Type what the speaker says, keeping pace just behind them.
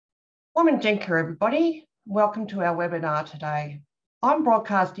Waminjinka, everybody. Welcome to our webinar today. I'm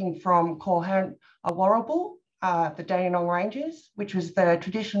broadcasting from Korhan Warrabul, the Dandenong Ranges, which was the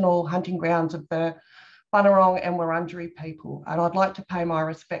traditional hunting grounds of the Bunurong and Wurundjeri people. And I'd like to pay my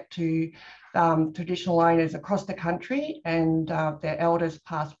respect to traditional owners across the country and their elders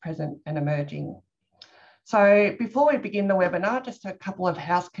past, present and emerging. So before we begin the webinar, just a couple of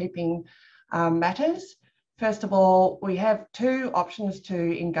housekeeping matters. First of all, we have two options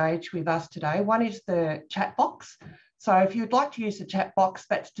to engage with us today. One is the chat box. So if you'd like to use the chat box,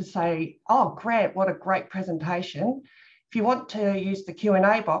 that's to say, oh, Grant, what a great presentation. If you want to use the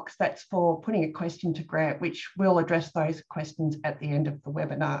Q&A box, that's for putting a question to Grant, which we'll address those questions at the end of the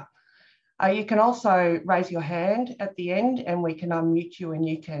webinar. You can also raise your hand at the end and we can unmute you and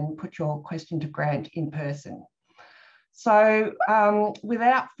you can put your question to Grant in person. So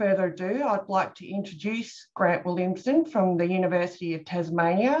without further ado, I'd like to introduce Grant Williamson from the University of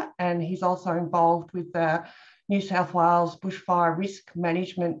Tasmania, and he's also involved with the New South Wales Bushfire Risk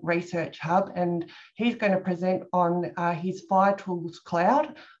Management Research Hub, and he's going to present on his FireTools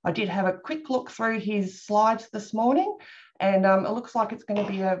Cloud. I did have a quick look through his slides this morning, and it looks like it's going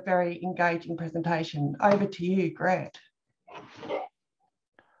to be a very engaging presentation. Over to you, Grant.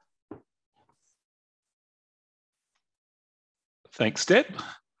 Thanks, Deb.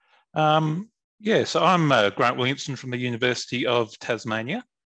 So I'm Grant Williamson from the University of Tasmania.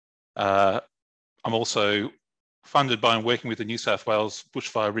 I'm also funded by and working with the New South Wales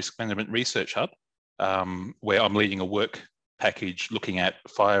Bushfire Risk Management Research Hub, where I'm leading a work package looking at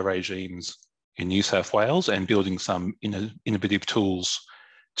fire regimes in New South Wales and building some innovative tools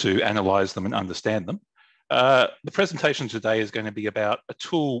to analyse them and understand them. The presentation today is going to be about a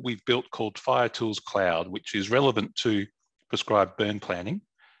tool we've built called FireTools Cloud, which is relevant to prescribed burn planning,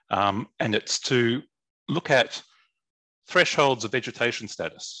 and it's to look at thresholds of vegetation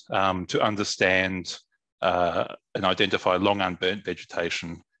status to understand and identify long unburnt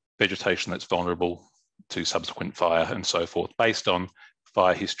vegetation that's vulnerable to subsequent fire and so forth, based on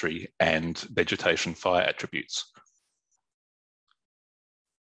fire history and vegetation fire attributes.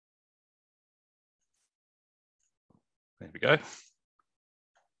 There we go.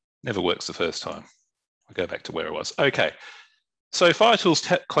 Never works the first time. I'll go back to where I was. Okay. So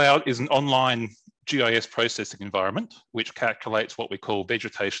FireTools Cloud is an online GIS processing environment which calculates what we call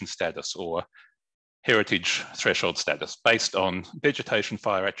vegetation status or heritage threshold status based on vegetation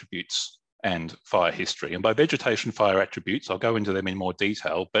fire attributes and fire history. And by vegetation fire attributes, I'll go into them in more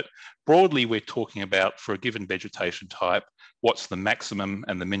detail, but broadly we're talking about, for a given vegetation type, what's the maximum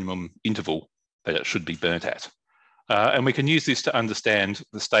and the minimum interval that it should be burnt at. And we can use this to understand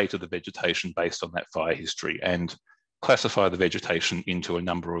the state of the vegetation based on that fire history and classify the vegetation into a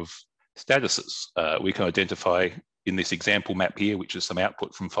number of statuses. We can identify in this example map here, which is some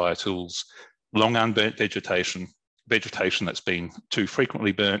output from FireTools, long unburnt vegetation, vegetation that's been too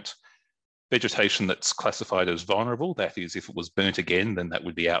frequently burnt, vegetation that's classified as vulnerable, that is, if it was burnt again, then that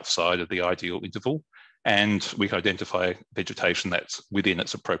would be outside of the ideal interval, and we can identify vegetation that's within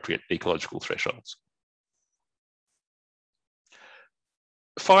its appropriate ecological thresholds.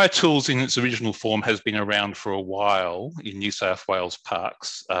 FireTools in its original form has been around for a while in New South Wales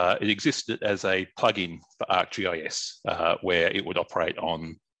Parks. It existed as a plugin for ArcGIS, where it would operate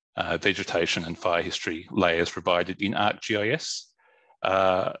on vegetation and fire history layers provided in ArcGIS.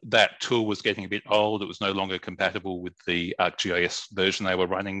 That tool was getting a bit old. It was no longer compatible with the ArcGIS version they were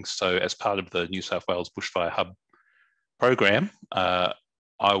running. So as part of the New South Wales Bushfire Hub program, I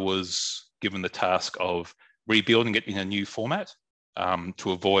was given the task of rebuilding it in a new format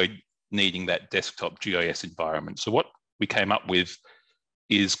to avoid needing that desktop GIS environment. So what we came up with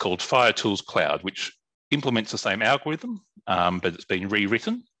is called FireTools Cloud, which implements the same algorithm, but it's been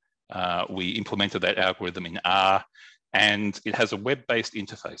rewritten. We implemented that algorithm in R, and it has a web-based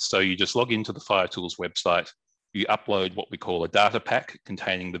interface. So you just log into the FireTools website, you upload what we call a data pack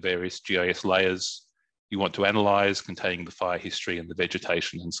containing the various GIS layers you want to analyze, containing the fire history and the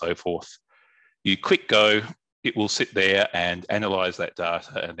vegetation and so forth. You click go, it will sit there and analyze that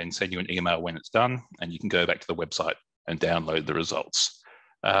data and then send you an email when it's done, and you can go back to the website and download the results.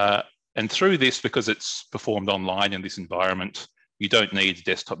 And through this, because it's performed online in this environment, you don't need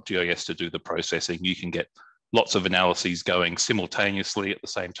desktop GIS to do the processing. You can get lots of analyses going simultaneously at the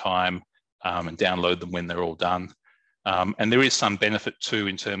same time and download them when they're all done. And there is some benefit too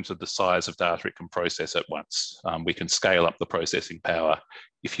in terms of the size of data it can process at once. We can scale up the processing power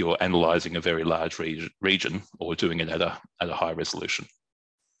if you're analysing a very large region or doing it at a high resolution.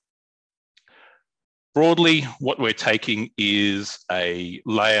 Broadly, what we're taking is a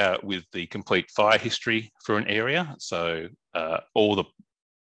layer with the complete fire history for an area. So all the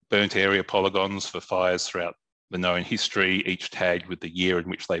burnt area polygons for fires throughout the known history, each tagged with the year in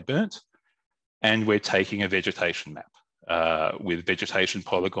which they burnt. And we're taking a vegetation map with vegetation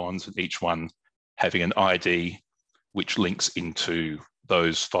polygons, and each one having an ID which links into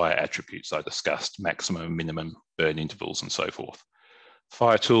those fire attributes I discussed: maximum, minimum, burn intervals, and so forth.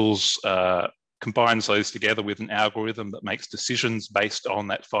 FireTools combines those together with an algorithm that makes decisions based on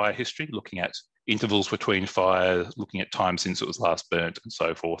that fire history, looking at intervals between fires, looking at time since it was last burnt, and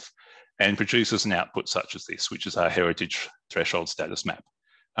so forth, and produces an output such as this, which is our heritage threshold status map.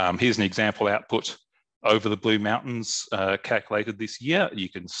 Here's an example output over the Blue Mountains calculated this year. You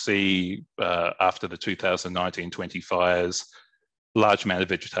can see after the 2019-20 fires, a large amount of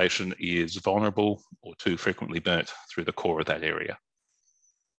vegetation is vulnerable or too frequently burnt through the core of that area.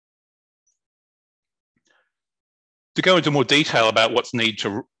 To go into more detail about what's needed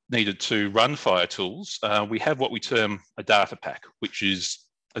to run FireTools, we have what we term a data pack, which is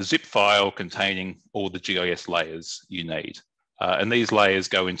a zip file containing all the GIS layers you need. And these layers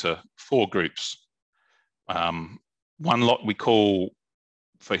go into 4 groups. One lot we call,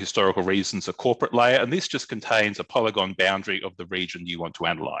 for historical reasons, a corporate layer, and this just contains a polygon boundary of the region you want to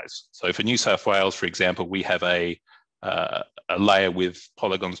analyse. So for New South Wales, for example, we have a layer with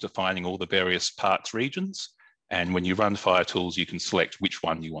polygons defining all the various parks regions. And when you run FireTools, you can select which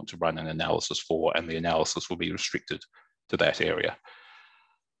one you want to run an analysis for, and the analysis will be restricted to that area.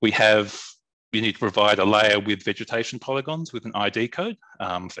 You need to provide a layer with vegetation polygons with an ID code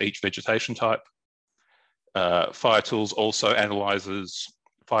for each vegetation type. FireTools also analyzes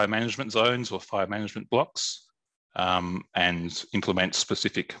fire management zones or fire management blocks and implements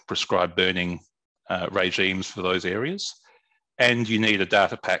specific prescribed burning regimes for those areas. And you need a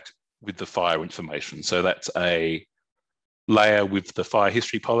data pack with the fire information. So that's a layer with the fire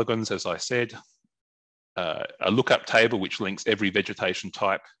history polygons, as I said, a lookup table which links every vegetation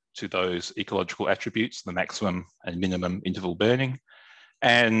type to those ecological attributes, the maximum and minimum interval burning,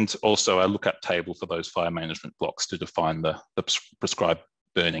 and also a lookup table for those fire management blocks to define the prescribed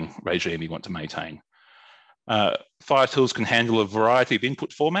burning regime you want to maintain. FireTools can handle a variety of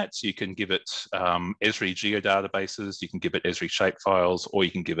input formats. You can give it Esri geodatabases, you can give it Esri shapefiles, or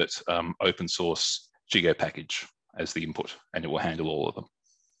you can give it open source geopackage as the input, and it will handle all of them.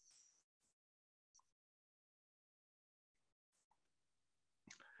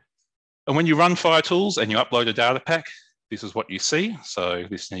 And when you run FireTools and you upload a data pack, this is what you see. So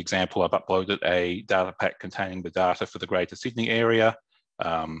this is an example. I've uploaded a data pack containing the data for the Greater Sydney area.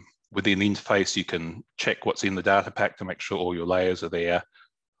 Within the interface, you can check what's in the data pack to make sure all your layers are there.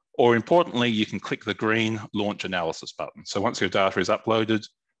 Or importantly, you can click the green Launch Analysis button. So once your data is uploaded,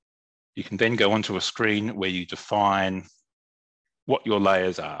 you can then go onto a screen where you define what your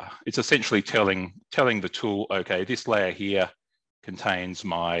layers are. It's essentially telling the tool, okay, this layer here contains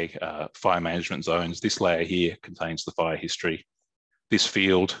my fire management zones. This layer here contains the fire history. This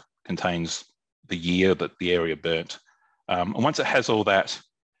field contains the year that the area burnt. And once it has all that,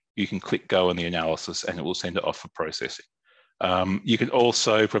 you can click go on the analysis and it will send it off for processing. You can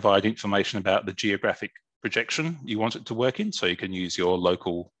also provide information about the geographic projection you want it to work in. So you can use your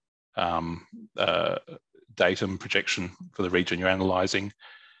local datum projection for the region you're analysing.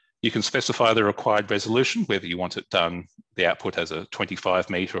 You can specify the required resolution, whether you want it done, the output as a 25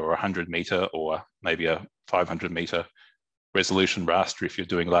 metre or 100 metre or maybe a 500 metre resolution raster if you're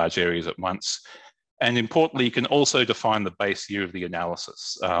doing large areas at once. And importantly, you can also define the base year of the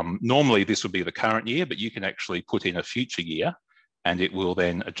analysis. Normally, this would be the current year, but you can actually put in a future year and it will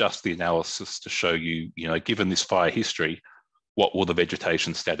then adjust the analysis to show you, given this fire history, what will the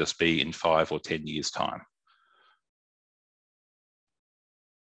vegetation status be in 5 or 10 years' time.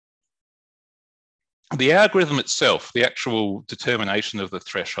 The algorithm itself, the actual determination of the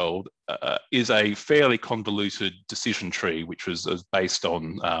threshold, is a fairly convoluted decision tree, which was based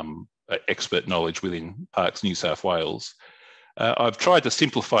on expert knowledge within Parks New South Wales. I've tried to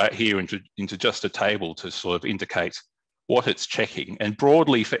simplify it here into just a table to sort of indicate what it's checking. And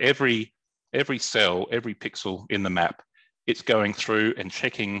broadly, for every cell, every pixel in the map, it's going through and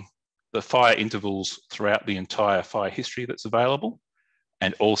checking the fire intervals throughout the entire fire history that's available,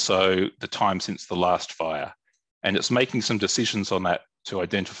 and also the time since the last fire. And it's making some decisions on that to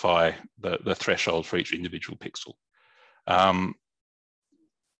identify the threshold for each individual pixel.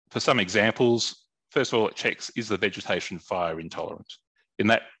 For some examples, first of all, it checks, is the vegetation fire intolerant?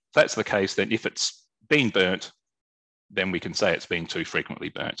 If that's the case, then if it's been burnt, then we can say it's been too frequently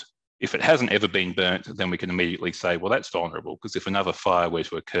burnt. If it hasn't ever been burnt, then we can immediately say, well, that's vulnerable, because if another fire were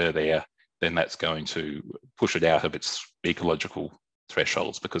to occur there, then that's going to push it out of its ecological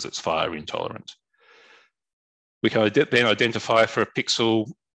thresholds because it's fire intolerant. We can then identify for a pixel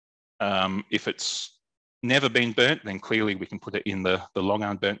If it's never been burnt, then clearly we can put it in the long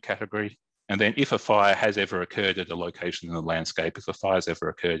unburnt category. And then if a fire has ever occurred at a location in the landscape, if a fire's ever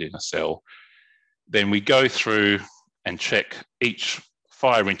occurred in a cell, then we go through and check each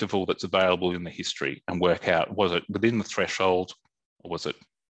fire interval that's available in the history and work out, was it within the threshold or was it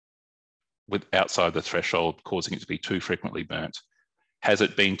outside the threshold, causing it to be too frequently burnt? Has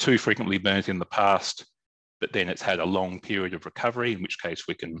it been too frequently burnt in the past, but then it's had a long period of recovery, in which case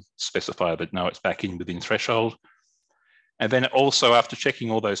we can specify that no, it's back in within threshold. And then also, after checking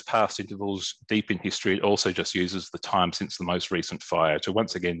all those past intervals deep in history, it also just uses the time since the most recent fire to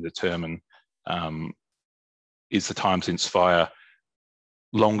once again determine, is the time since fire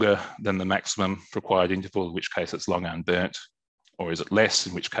longer than the maximum required interval, in which case it's long unburnt, or is it less,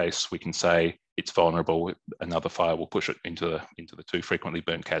 in which case we can say it's vulnerable, another fire will push it into the too frequently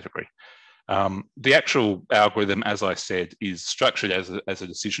burnt category. The actual algorithm, as I said, is structured as a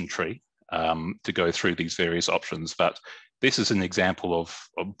decision tree to go through these various options, but this is an example of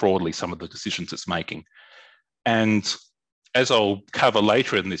broadly some of the decisions it's making. And as I'll cover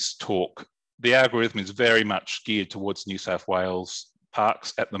later in this talk, the algorithm is very much geared towards New South Wales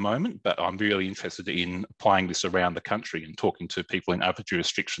parks at the moment, but I'm really interested in applying this around the country and talking to people in other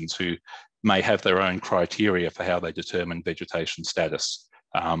jurisdictions who may have their own criteria for how they determine vegetation status,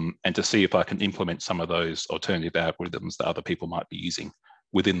 and to see if I can implement some of those alternative algorithms that other people might be using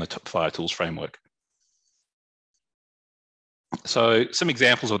within the FireTools framework. So some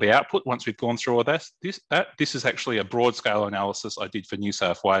examples of the output once we've gone through all that. This is actually a broad scale analysis I did for New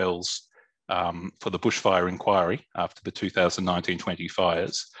South Wales for the bushfire inquiry after the 2019-20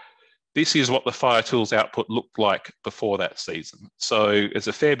 fires. This is what the FireTools output looked like before that season. So there's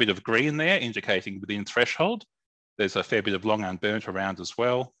a fair bit of green there indicating within threshold. There's a fair bit of long unburnt around as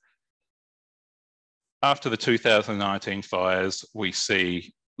well. After the 2019 fires, we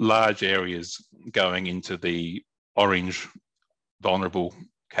see large areas going into the orange vulnerable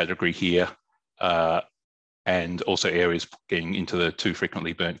category here, and also areas getting into the too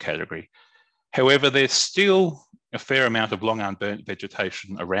frequently burnt category. However, there's still a fair amount of long unburnt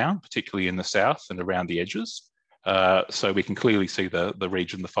vegetation around, particularly in the south and around the edges. So we can clearly see the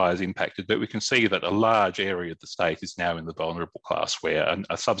region the fire's impacted, but we can see that a large area of the state is now in the vulnerable class, where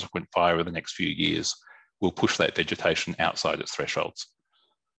a subsequent fire in the next few years will push that vegetation outside its thresholds.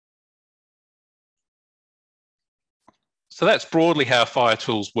 So that's broadly how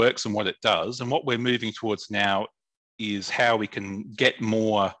FireTools works and what it does. And what we're moving towards now is how we can get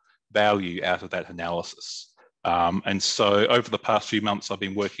more value out of that analysis. And so over the past few months, I've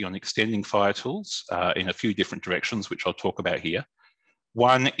been working on extending FireTools in a few different directions, which I'll talk about here.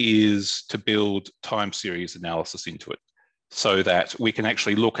 One is to build time series analysis into it so that we can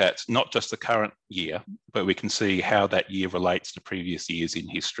actually look at not just the current year, but we can see how that year relates to previous years in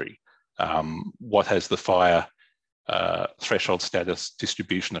history. What has the fire threshold status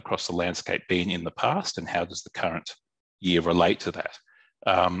distribution across the landscape been in the past, and how does the current year relate to that?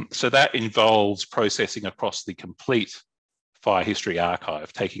 So that involves processing across the complete fire history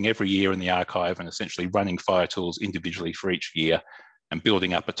archive, taking every year in the archive and essentially running FireTools individually for each year and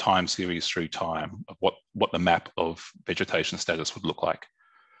building up a time series through time of what the map of vegetation status would look like.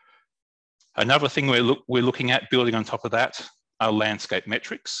 Another thing we're looking at building on top of that are landscape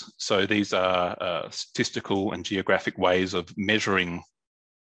metrics. So these are statistical and geographic ways of measuring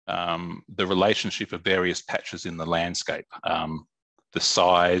the relationship of various patches in the landscape, the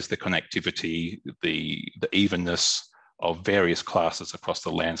size, the connectivity, the evenness of various classes across the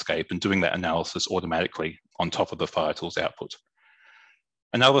landscape, and doing that analysis automatically on top of the FireTools output.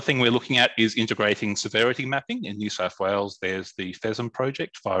 Another thing we're looking at is integrating severity mapping. In New South Wales, there's the FESM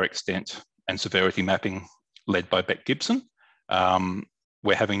project, Fire Extent and Severity Mapping, led by Beck Gibson.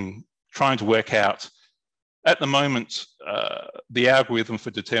 We're trying to work out, at the moment, the algorithm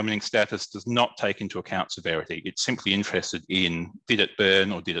for determining status does not take into account severity. It's simply interested in, did it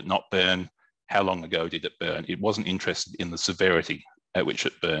burn or did it not burn? How long ago did it burn? It wasn't interested in the severity at which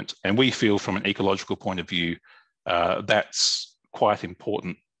it burnt. And we feel from an ecological point of view, that's quite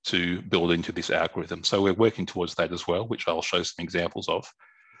important to build into this algorithm. So we're working towards that as well, which I'll show some examples of.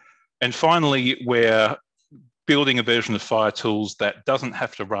 And finally, we're building a version of FireTools that doesn't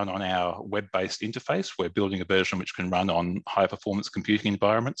have to run on our web-based interface. We're building a version which can run on high-performance computing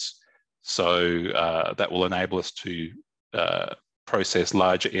environments. So that will enable us to process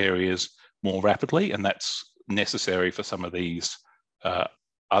larger areas more rapidly, and that's necessary for some of these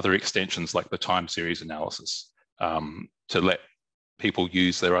other extensions like the time series analysis, to let people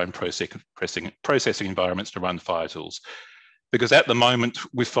use their own processing environments to run FireTools. Because at the moment,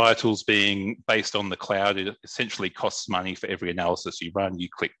 with FireTools being based on the cloud, it essentially costs money for every analysis you run. You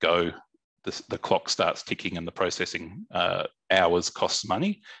click go, the clock starts ticking and the processing hours costs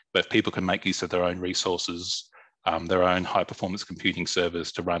money. But if people can make use of their own resources, their own high performance computing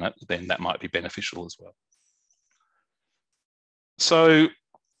servers to run it, then that might be beneficial as well. So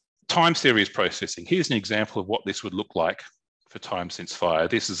time series processing. Here's an example of what this would look like for time since fire.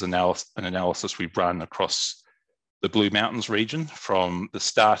 This is an analysis we've run across the Blue Mountains region from the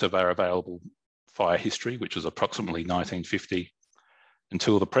start of our available fire history, which is approximately 1950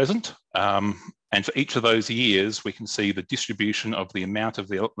 until the present. And for each of those years, we can see the distribution of the amount of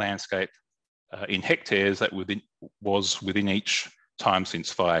the landscape in hectares that was within each time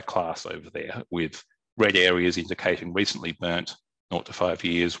since fire class over there, with red areas indicating recently burnt, 0 to 5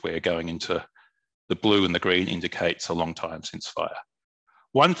 years, where going into the blue and the green indicates a long time since fire.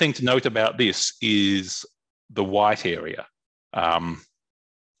 One thing to note about this is the white area.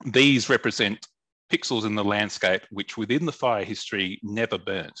 These represent pixels in the landscape which within the fire history never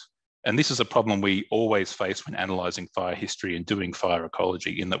burnt. And this is a problem we always face when analysing fire history and doing fire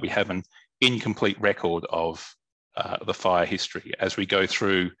ecology, in that we have an incomplete record of the fire history. As we go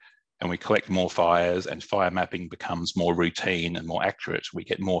through and we collect more fires and fire mapping becomes more routine and more accurate, we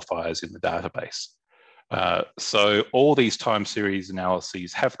get more fires in the database. So all these time series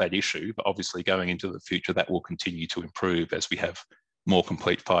analyses have that issue, but obviously going into the future, that will continue to improve as we have more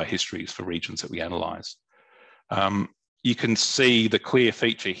complete fire histories for regions that we analyse. You can see the clear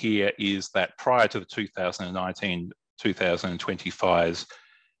feature here is that prior to the 2019-2020 fires,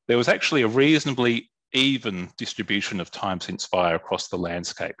 there was actually a reasonably even distribution of time since fire across the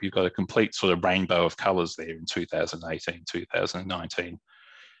landscape. You've got a complete sort of rainbow of colours there in 2018, 2019.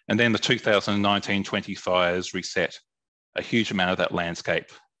 And then the 2019-20 fires reset a huge amount of that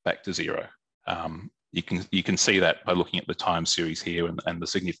landscape back to zero. You can see that by looking at the time series here and the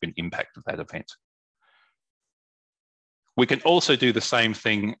significant impact of that event. We can also do the same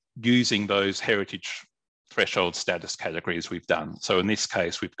thing using those heritage threshold status categories we've done. So in this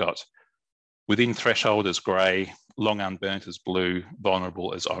case, we've got within threshold as grey, long unburnt as blue,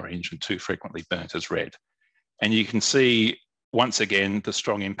 vulnerable as orange, and too frequently burnt as red. And you can see once again, the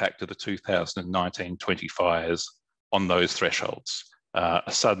strong impact of the 2019-20 fires on those thresholds. A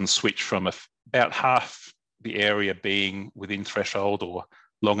sudden switch from about half the area being within threshold or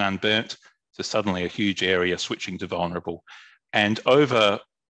long unburnt to suddenly a huge area switching to vulnerable. And over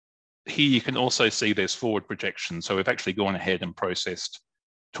here, you can also see there's forward projections. So we've actually gone ahead and processed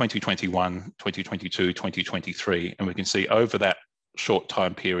 2021, 2022, 2023, and we can see over that short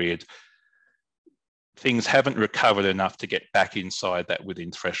time period, things haven't recovered enough to get back inside that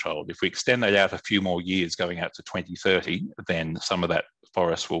within threshold. If we extend that out a few more years going out to 2030, then some of that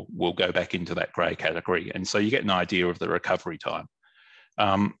forest will go back into that grey category. And so you get an idea of the recovery time.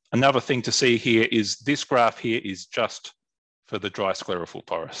 Another thing to see here is this graph here is just for the dry sclerophyll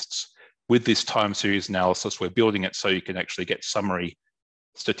forests. With this time series analysis, we're building it so you can actually get summary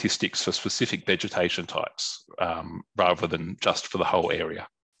statistics for specific vegetation types rather than just for the whole area.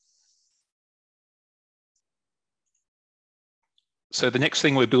 So the next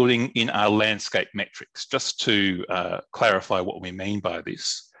thing we're building in are landscape metrics. Just to clarify what we mean by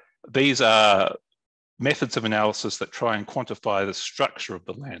this, these are methods of analysis that try and quantify the structure of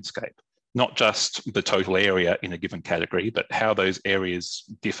the landscape, not just the total area in a given category, but how those areas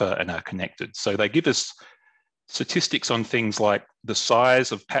differ and are connected. So they give us statistics on things like the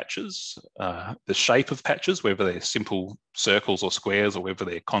size of patches, the shape of patches, whether they're simple circles or squares or whether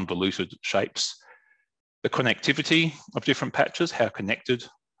they're convoluted shapes, the connectivity of different patches, how connected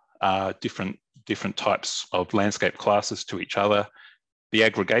are different types of landscape classes to each other, the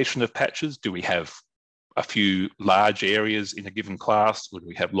aggregation of patches, do we have a few large areas in a given class, or do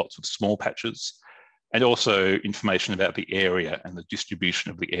we have lots of small patches, and also information about the area and the distribution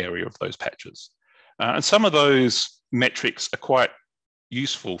of the area of those patches. And some of those metrics are quite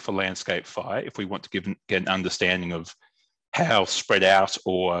useful for landscape fire if we want to get an understanding of how spread out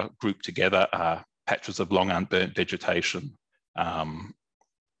or grouped together are patches of long unburnt vegetation.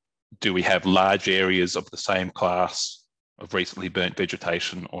 Do we have large areas of the same class of recently burnt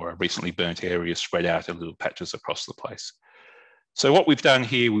vegetation, or a recently burnt area spread out in little patches across the place? So what we've done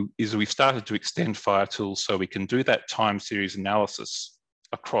here is we've started to extend FireTools so we can do that time series analysis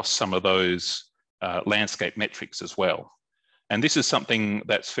across some of those landscape metrics as well. And this is something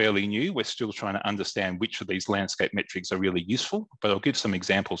that's fairly new. We're still trying to understand which of these landscape metrics are really useful, but I'll give some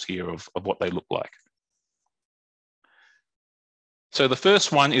examples here of what they look like. So the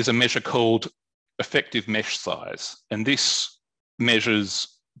first one is a measure called effective mesh size. And this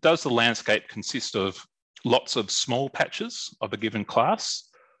measures, does the landscape consist of lots of small patches of a given class,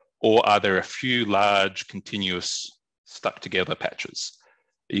 or are there a few large, continuous, stuck together patches?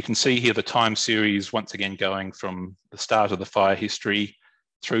 You can see here the time series, once again, going from the start of the fire history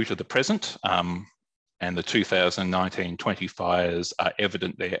through to the present. And the 2019-20 fires are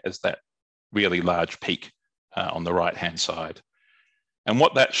evident there as that really large peak on the right-hand side. And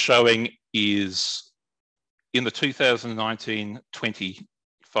what that's showing is in the 2019-20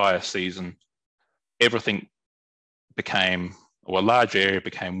 fire season, everything became, or a large area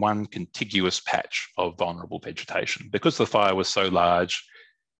became one contiguous patch of vulnerable vegetation. Because the fire was so large,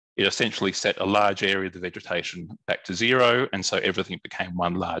 it essentially set a large area of the vegetation back to zero, and so everything became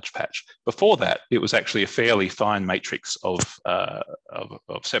one large patch. Before that, it was actually a fairly fine matrix of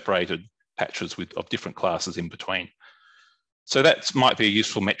separated patches of different classes in between. So that might be a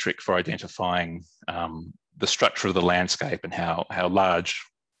useful metric for identifying the structure of the landscape and how large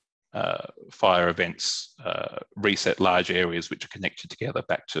fire events reset large areas which are connected together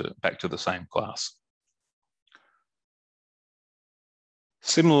back to the same class.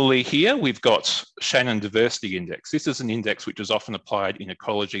 Similarly here, we've got Shannon Diversity Index. This is an index which is often applied in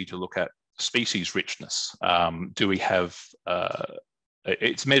ecology to look at species richness. Do we have,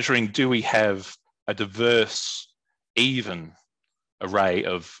 it's measuring, do we have a diverse, even array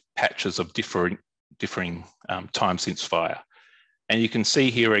of patches of differing time since fire? And you can see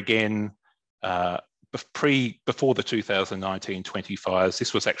here again, before the 2019-20 fires,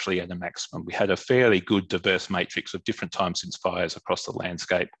 this was actually at a maximum. We had a fairly good diverse matrix of different times since fires across the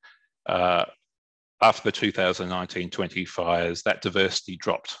landscape. After the 2019-20 fires, that diversity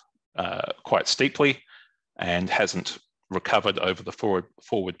dropped quite steeply and hasn't recovered over the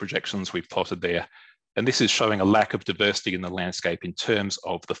forward projections we've plotted there. And this is showing a lack of diversity in the landscape in terms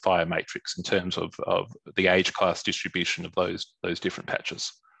of the fire matrix, in terms of the age class distribution of those different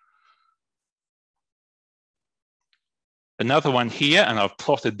patches. Another one here, and I've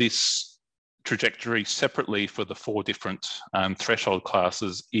plotted this trajectory separately for the 4 different threshold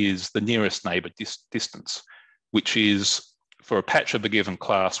classes, is the nearest neighbour distance, which is for a patch of a given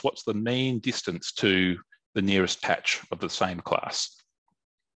class, what's the mean distance to the nearest patch of the same class?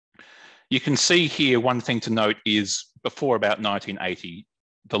 You can see here, one thing to note is before about 1980,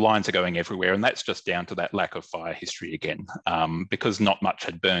 the lines are going everywhere, and that's just down to that lack of fire history again, because not much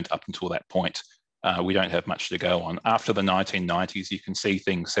had burnt up until that point. We don't have much to go on. After the 1990s, you can see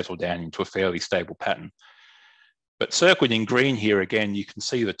things settle down into a fairly stable pattern. But circled in green here again, you can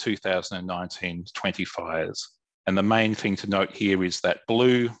see the 2019-20 fires. And the main thing to note here is that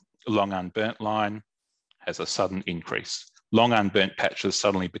blue long unburnt line has a sudden increase. Long unburnt patches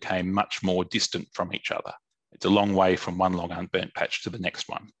suddenly became much more distant from each other. It's a long way from one long unburnt patch to the next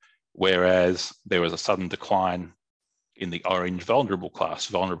one. Whereas there was a sudden decline in the orange vulnerable class.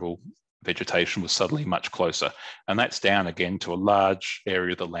 Vulnerable vegetation was suddenly much closer. And that's down again to a large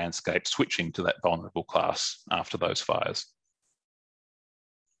area of the landscape switching to that vulnerable class after those fires.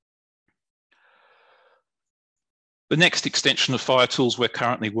 The next extension of FireTools we're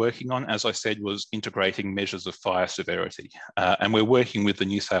currently working on, as I said, was integrating measures of fire severity. And we're working with the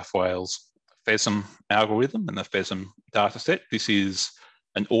New South Wales FESM algorithm and the FESM dataset. This is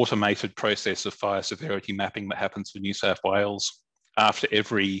an automated process of fire severity mapping that happens for New South Wales. After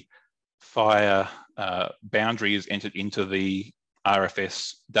every fire boundary is entered into the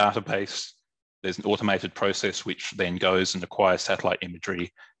RFS database, there's an automated process which then goes and acquires satellite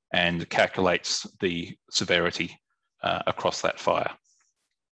imagery and calculates the severity across that fire.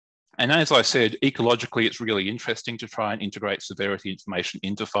 And as I said, ecologically, it's really interesting to try and integrate severity information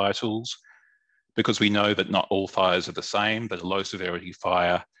into FireTools, because we know that not all fires are the same, that a low severity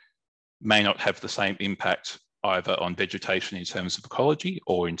fire may not have the same impact either on vegetation in terms of ecology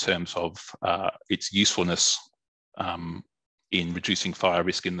or in terms of its usefulness in reducing fire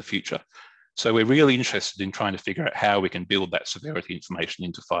risk in the future. So we're really interested in trying to figure out how we can build that severity information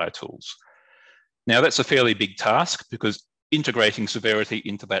into FireTools. Now, that's a fairly big task, because integrating severity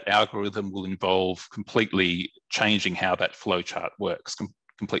into that algorithm will involve completely changing how that flowchart works,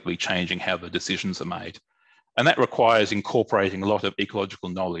 completely changing how the decisions are made. And that requires incorporating a lot of ecological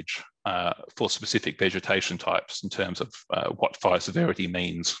knowledge for specific vegetation types in terms of what fire severity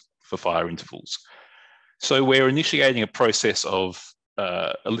means for fire intervals. So we're initiating a process of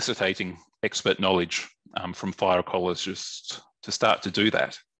eliciting expert knowledge from fire ecologists to start to do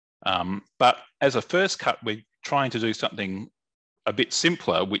that. But as a first cut, we're trying to do something a bit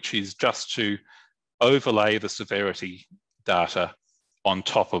simpler, which is just to overlay the severity data on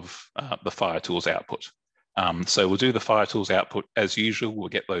top of the FireTools output. So we'll do the FireTools output as usual. We'll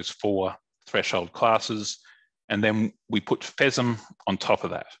get those 4 threshold classes, and then we put FESM on top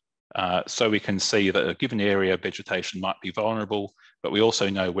of that. So we can see that a given area of vegetation might be vulnerable, but we also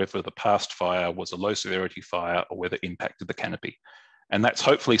know whether the past fire was a low severity fire or whether it impacted the canopy. And that's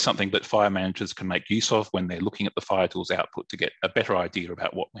hopefully something that fire managers can make use of when they're looking at the FireTools output to get a better idea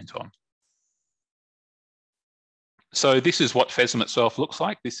about what went on. So this is what FESM itself looks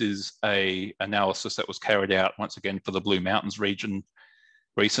like. This is an analysis that was carried out once again for the Blue Mountains region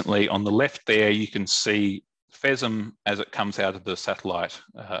recently. On the left there, you can see FESM as it comes out of the satellite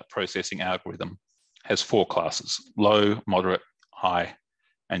processing algorithm has 4 classes: low, moderate, high,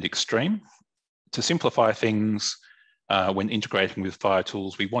 and extreme. To simplify things, when integrating with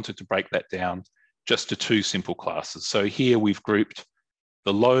FireTools, we wanted to break that down just to 2 simple classes. So here we've grouped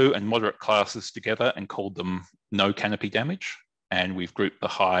the low and moderate classes together and called them no canopy damage. And we've grouped the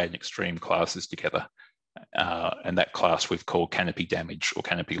high and extreme classes together. And that class we've called canopy damage or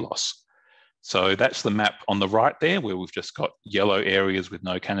canopy loss. So that's the map on the right there, where we've just got yellow areas with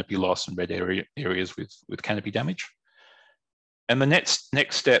no canopy loss and red areas with canopy damage. And the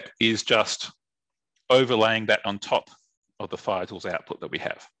next step is just overlaying that on top of the FireTools output that we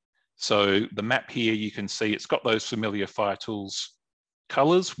have. So the map here, you can see it's got those familiar FireTools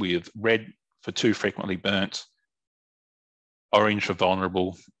colors with red for too frequently burnt, orange for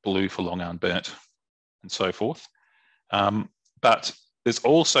vulnerable, blue for long unburnt, and so forth. But there's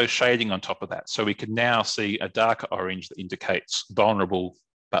also shading on top of that. So we can now see a darker orange that indicates vulnerable,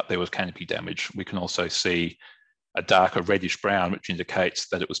 but there was canopy damage. We can also see a darker reddish brown, which indicates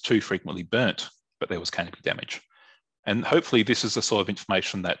that it was too frequently burnt, but there was canopy damage. And hopefully this is the sort of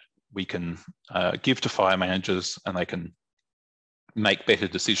information that we can give to fire managers, and they can make better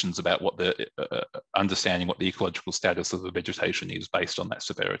decisions about what the understanding what the ecological status of the vegetation is based on that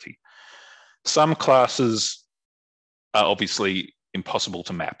severity. Some classes are obviously impossible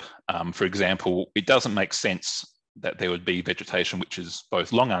to map. For example, it doesn't make sense that there would be vegetation which is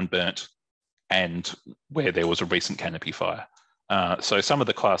both long unburnt and where there was a recent canopy fire. So some of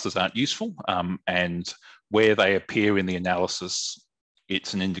the classes aren't useful, and where they appear in the analysis,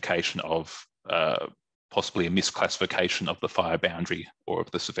 it's an indication of possibly a misclassification of the fire boundary or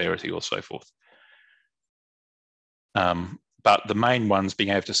of the severity or so forth. But the main ones,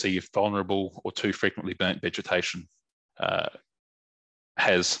 being able to see if vulnerable or too frequently burnt vegetation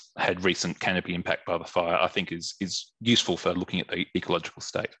has had recent canopy impact by the fire, I think is useful for looking at the ecological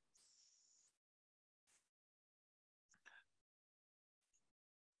state.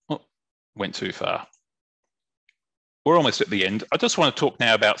 Oh, went too far. We're almost at the end. I just want to talk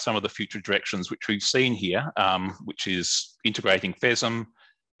now about some of the future directions which we've seen here, which is integrating FESM,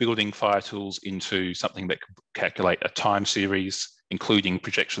 building FireTools into something that can calculate a time series, including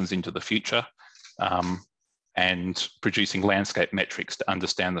projections into the future, and producing landscape metrics to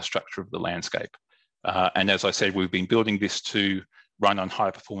understand the structure of the landscape. And as I said, we've been building this to run on high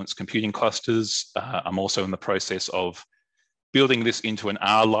performance computing clusters. I'm also in the process of building this into an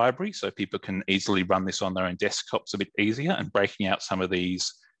R library so people can easily run this on their own desktops a bit easier, and breaking out some of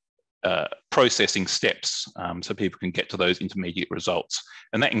these processing steps so people can get to those intermediate results.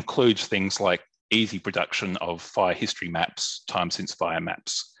 And that includes things like easy production of fire history maps, time since fire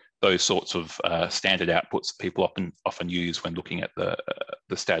maps, those sorts of standard outputs that people often use when looking at the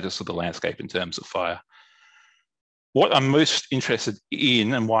status of the landscape in terms of fire. What I'm most interested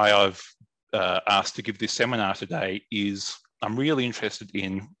in, and why I've asked to give this seminar today, is I'm really interested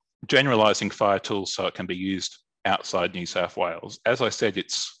in generalizing FireTools so it can be used outside New South Wales. As I said,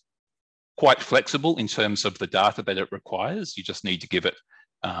 it's quite flexible in terms of the data that it requires. You just need to give it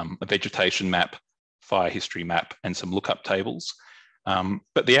a vegetation map, fire history map, and some lookup tables.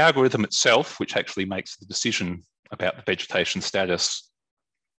 But the algorithm itself, which actually makes the decision about the vegetation status,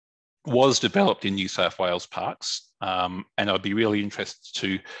 was developed in New South Wales Parks. And I'd be really interested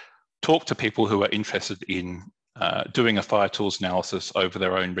to talk to people who are interested in doing a FireTools analysis over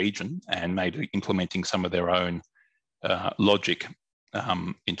their own region and maybe implementing some of their own logic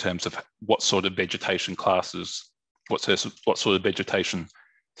in terms of what sort of vegetation classes, what sort of vegetation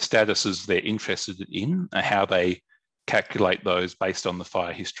statuses they're interested in, and how they calculate those based on the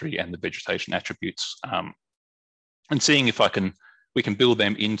fire history and the vegetation attributes, and seeing if we can build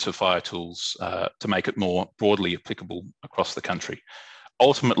them into FireTools to make it more broadly applicable across the country.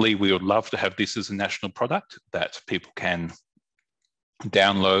 Ultimately, we would love to have this as a national product that people can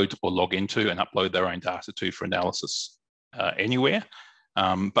download or log into and upload their own data to for analysis anywhere.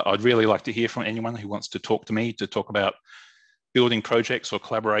 But I'd really like to hear from anyone who wants to talk to me to talk about building projects or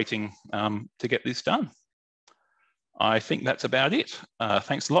collaborating to get this done. I think that's about it.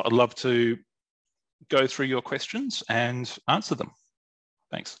 Thanks a lot. I'd love to go through your questions and answer them.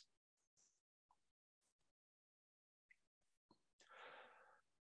 Thanks.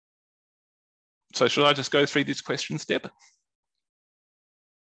 So should I just go through these questions, Deb?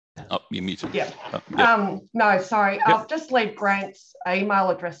 Oh, you're muted. Yeah. Yeah. No, sorry. Yep. I'll just leave Grant's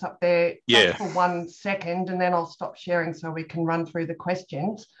email address up there just for 1 second, and then I'll stop sharing so we can run through the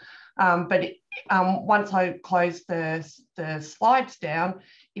questions. Once I close the slides down,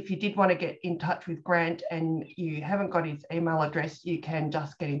 if you did want to get in touch with Grant and you haven't got his email address, you can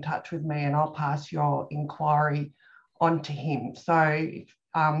just get in touch with me and I'll pass your inquiry on to him. So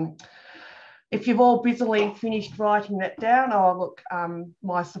if you've all busily finished writing that down,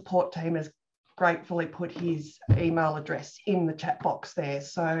 my support team has gratefully put his email address in the chat box there.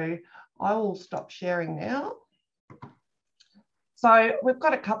 So I will stop sharing now. So we've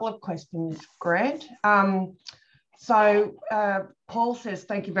got a couple of questions, Grant. Paul says,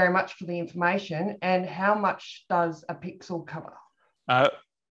 thank you very much for the information. And how much does a pixel cover?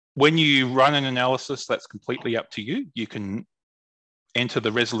 When you run an analysis, that's completely up to you. You can enter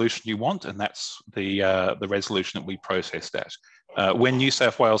the resolution you want, and that's the resolution that we processed at. When New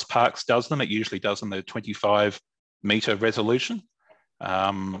South Wales Parks does them, it usually does them at a 25-metre resolution.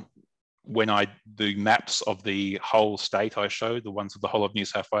 When I do maps of the whole state I showed, the ones of the whole of New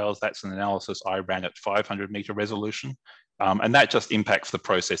South Wales, that's an analysis I ran at 500-metre resolution. And that just impacts the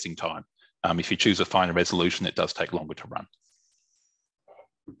processing time. If you choose a finer resolution, it does take longer to run.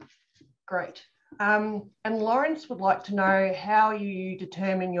 Great. And Lawrence would like to know how you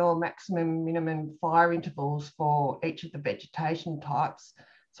determine your maximum minimum fire intervals for each of the vegetation types.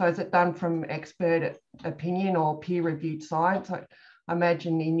 So is it done from expert opinion or peer-reviewed science? I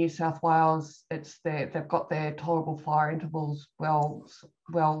imagine in New South Wales, they've got their tolerable fire intervals well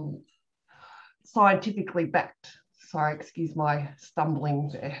scientifically backed. Sorry, excuse my stumbling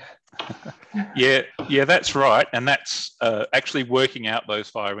there. Yeah, that's right. And that's actually working out those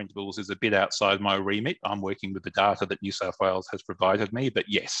fire intervals is a bit outside my remit. I'm working with the data that New South Wales has provided me, but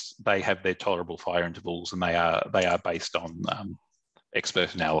yes, they have their tolerable fire intervals and they are based on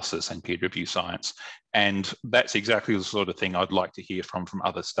expert analysis and peer review science. And that's exactly the sort of thing I'd like to hear from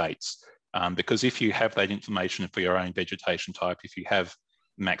other states. Because if you have that information for your own vegetation type, if you have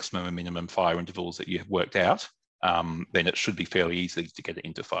maximum and minimum fire intervals that you have worked out, then it should be fairly easy to get it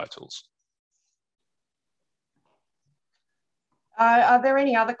into FireTools. Are there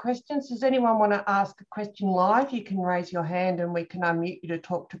any other questions? Does anyone want to ask a question live? You can raise your hand and we can unmute you to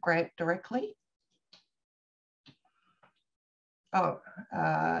talk to Grant directly. Oh,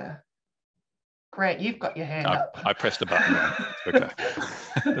 Grant, you've got your hand up. I pressed a button. Okay.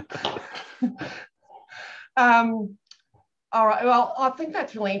 All right, well, I think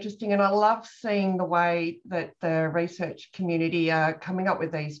that's really interesting and I love seeing the way that the research community are coming up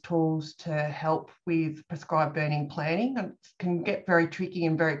with these tools to help with prescribed burning planning. It can get very tricky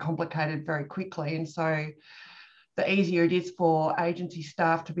and very complicated very quickly. And so the easier it is for agency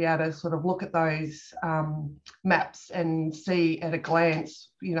staff to be able to sort of look at those maps and see at a glance,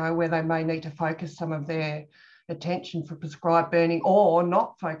 you know, where they may need to focus some of their attention for prescribed burning or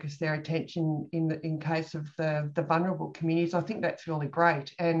not focus their attention in case of the vulnerable communities. I think that's really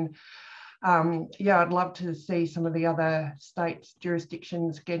great. And yeah, I'd love to see some of the other states,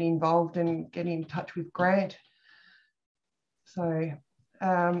 jurisdictions get involved and get in touch with Grant. So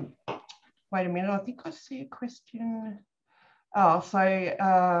wait a minute, I think I see a question. Oh,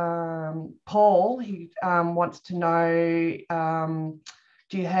 so Paul, he wants to know,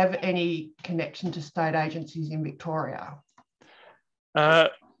 do you have any connection to state agencies in Victoria? A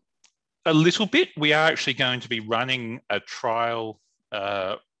little bit. We are actually going to be running a trial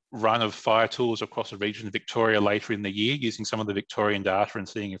run of FireTools across the region of Victoria later in the year, using some of the Victorian data and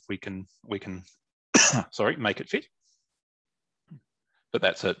seeing if we can sorry, make it fit. But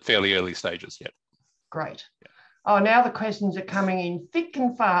that's at fairly early stages yet. Great. Yeah. Oh, now the questions are coming in thick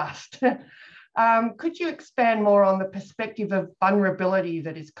and fast. Could you expand more on the perspective of vulnerability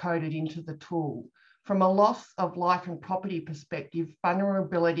that is coded into the tool? From a loss of life and property perspective,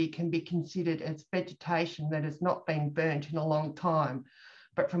 vulnerability can be considered as vegetation that has not been burnt in a long time.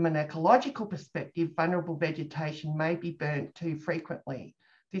 But from an ecological perspective, vulnerable vegetation may be burnt too frequently.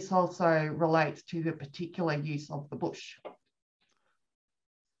 This also relates to the particular use of the bush.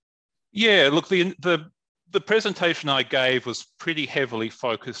 Yeah, look, the presentation I gave was pretty heavily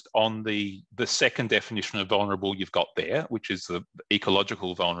focused on the second definition of vulnerable you've got there, which is the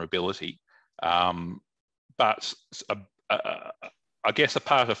ecological vulnerability. But I guess a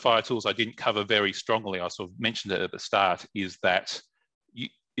part of FireTools I didn't cover very strongly, I sort of mentioned it at the start, is that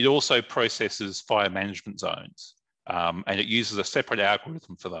it also processes fire management zones. And it uses a separate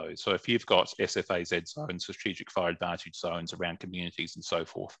algorithm for those. So if you've got SFAZ zones, strategic fire advantage zones around communities and so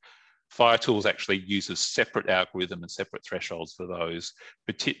forth, FireTools actually uses separate algorithm and separate thresholds for those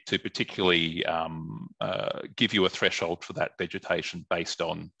to particularly give you a threshold for that vegetation based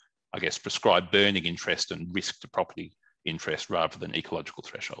on, I guess, prescribed burning interest and risk to property interest rather than ecological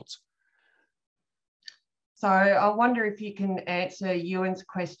thresholds. So I wonder if you can answer Ewan's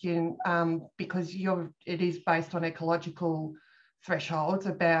question, because it is based on ecological thresholds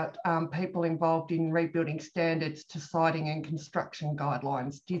about people involved in rebuilding standards to siting and construction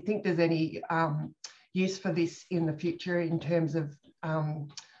guidelines. Do you think there's any use for this in the future in terms of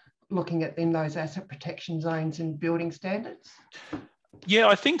looking at in those asset protection zones and building standards? Yeah,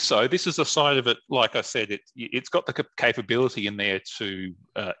 I think so. This is a side of it, like I said, it's got the capability in there to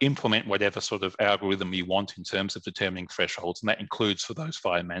implement whatever sort of algorithm you want in terms of determining thresholds, and that includes for those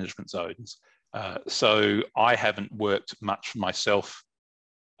fire management zones. So I haven't worked much myself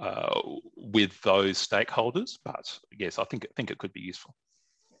with those stakeholders, but yes, I think it could be useful.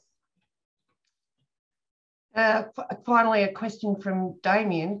 Finally, a question from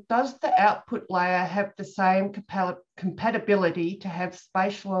Damien. Does the output layer have the same compatibility to have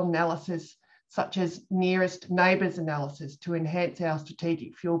spatial analysis such as nearest neighbours analysis to enhance our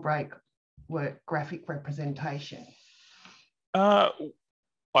strategic fuel break work graphic representation?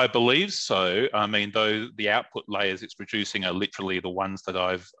 I believe so. I mean, though the output layers it's producing are literally the ones that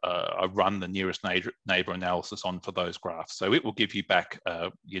I've run the nearest neighbour analysis on for those graphs. So it will give you back,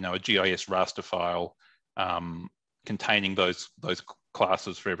 you know, a GIS raster file containing those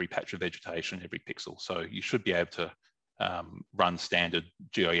classes for every patch of vegetation, every pixel. So you should be able to run standard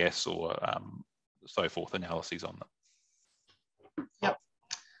GIS or so forth analyses on them. Yep.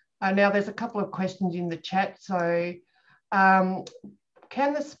 Now there's a couple of questions in the chat. So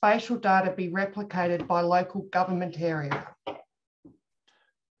can the spatial data be replicated by local government area?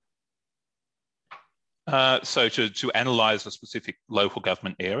 So to analyse a specific local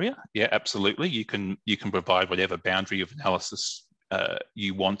government area, yeah, absolutely. You can provide whatever boundary of analysis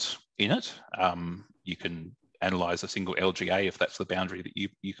you want in it. You can analyse a single LGA if that's the boundary that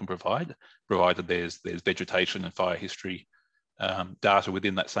you can provide, provided there's vegetation and fire history data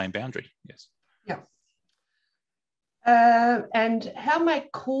within that same boundary. Yes. Yeah. And how may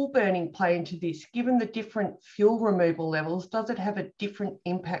cool burning play into this? Given the different fuel removal levels, does it have a different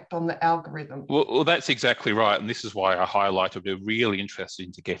impact on the algorithm? Well, that's exactly right. And this is why I highlighted we're really interested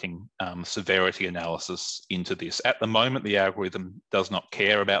into getting severity analysis into this. At the moment, the algorithm does not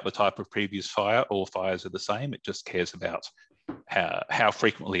care about the type of previous fire. All fires are the same. It just cares about how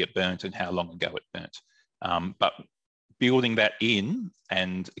frequently it burnt and how long ago it burnt. But building that in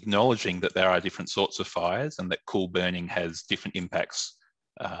and acknowledging that there are different sorts of fires and that cool burning has different impacts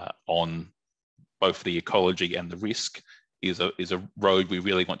on both the ecology and the risk is a road we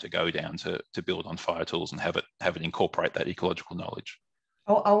really want to go down to build on FireTools and have it incorporate that ecological knowledge.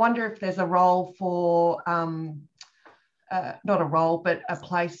 I wonder if there's a role for, not a role, but a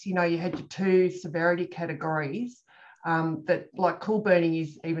place, you know, you had your two severity categories. That like cool burning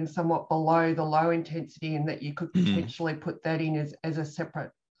is even somewhat below the low intensity, and that you could potentially put that in as a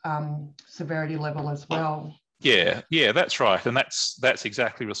separate severity level as well. Yeah, that's right. And that's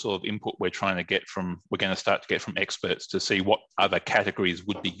exactly the sort of input we're going to start to get from experts to see what other categories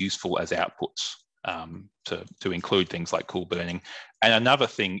would be useful as outputs to include things like cool burning. And another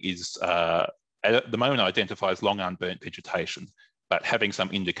thing is, at the moment, identifies long unburnt vegetation, but having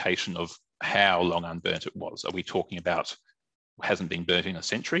some indication of how long unburnt it was. Are we talking about hasn't been burnt in a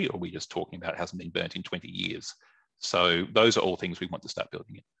century, or are we just talking about hasn't been burnt in 20 years? So those are all things we want to start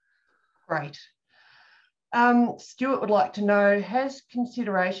building in. Great. Stuart would like to know, has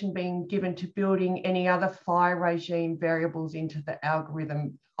consideration been given to building any other fire regime variables into the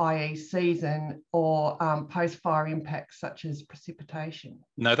algorithm, i.e. season or post-fire impacts such as precipitation?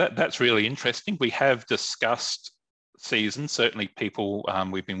 No, that's really interesting. We have discussed season. Certainly people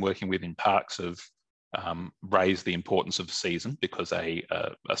we've been working with in parks have raised the importance of season, because a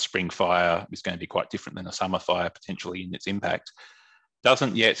spring fire is going to be quite different than a summer fire potentially in its impact.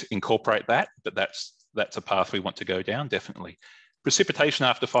 Doesn't yet incorporate that, but that's a path we want to go down, definitely. Precipitation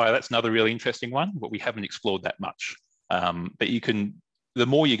after fire, that's another really interesting one, but we haven't explored that much. But the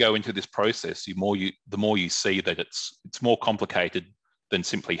more you go into this process, the more you see that it's more complicated than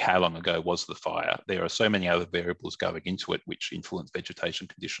simply how long ago was the fire. There are so many other variables going into it which influence vegetation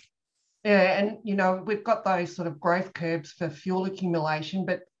condition. Yeah, and you know, we've got those sort of growth curves for fuel accumulation,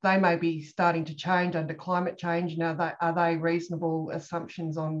 but they may be starting to change under climate change. Now, are they reasonable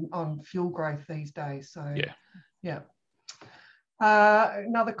assumptions on fuel growth these days? So yeah.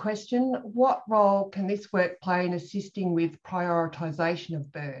 Another question, what role can this work play in assisting with prioritisation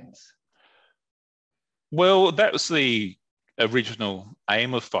of burns? Well, that was the original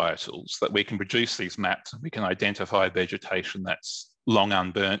aim of FireTools, that we can produce these maps and we can identify vegetation that's long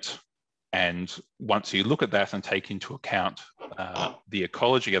unburnt. And once you look at that and take into account the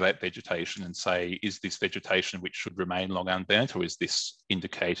ecology of that vegetation and say, is this vegetation which should remain long unburnt, or is this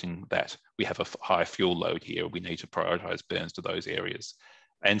indicating that we have a high fuel load here, we need to prioritise burns to those areas?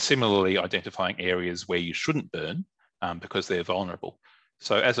 And similarly, identifying areas where you shouldn't burn because they're vulnerable.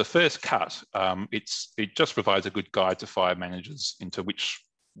 So as a first cut, it just provides a good guide to fire managers into which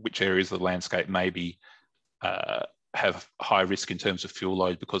areas of the landscape maybe have high risk in terms of fuel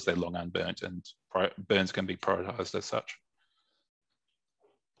load because they're long unburnt, and burns can be prioritised as such.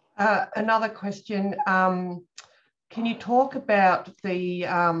 Another question, can you talk about the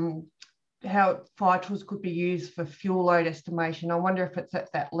how FireTools could be used for fuel load estimation? I wonder if it's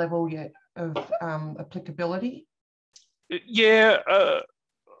at that level yet of applicability. Yeah,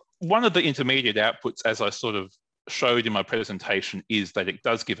 one of the intermediate outputs, as I sort of showed in my presentation, is that it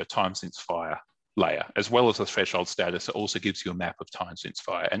does give a time since fire layer, as well as the threshold status. It also gives you a map of time since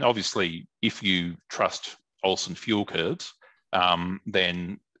fire. And obviously, if you trust Olsen fuel curves,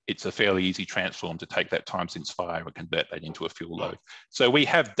 then it's a fairly easy transform to take that time since fire and convert that into a fuel load. So we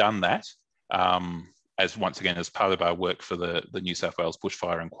have done that as once again, as part of our work for the New South Wales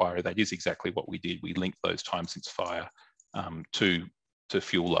Bushfire Inquiry. That is exactly what we did. We linked those time since fire to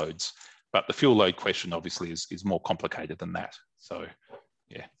fuel loads. But the fuel load question obviously is more complicated than that. So,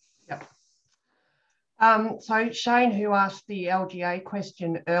 yeah. Yep. So Shane, who asked the LGA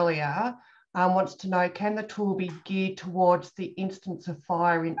question earlier, wants to know, can the tool be geared towards the instance of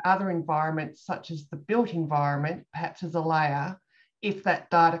fire in other environments, such as the built environment, perhaps as a layer, if that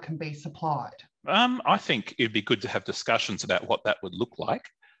data can be supplied? I think it'd be good to have discussions about what that would look like.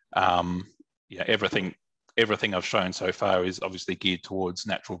 Yeah, everything I've shown so far is obviously geared towards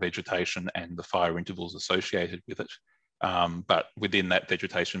natural vegetation and the fire intervals associated with it. But within that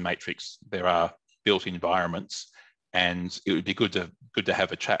vegetation matrix, there are built environments, and it would be good to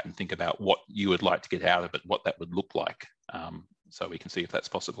have a chat and think about what you would like to get out of it, what that would look like, so we can see if that's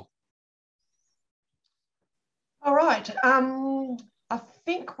possible. All right. I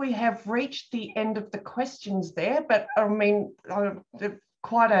think we have reached the end of the questions there, but I mean,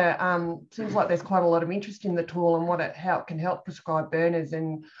 quite a seems like there's quite a lot of interest in the tool and how it can help prescribe burners,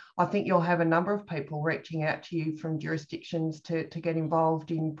 and I think you'll have a number of people reaching out to you from jurisdictions to get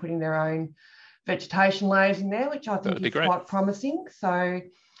involved in putting their own vegetation layers in there, which I think is quite promising. So,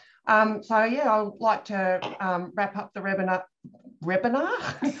 yeah, I'd like to wrap up the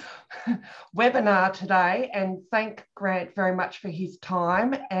webinar today and thank Grant very much for his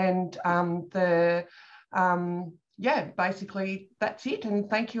time, and yeah, basically that's it. And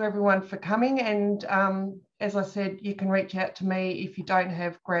thank you everyone for coming. And as I said, you can reach out to me if you don't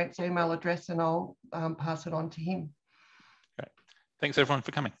have Grant's email address, and I'll pass it on to him. Great. Thanks everyone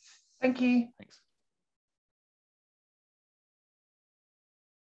for coming. Thank you. Thanks.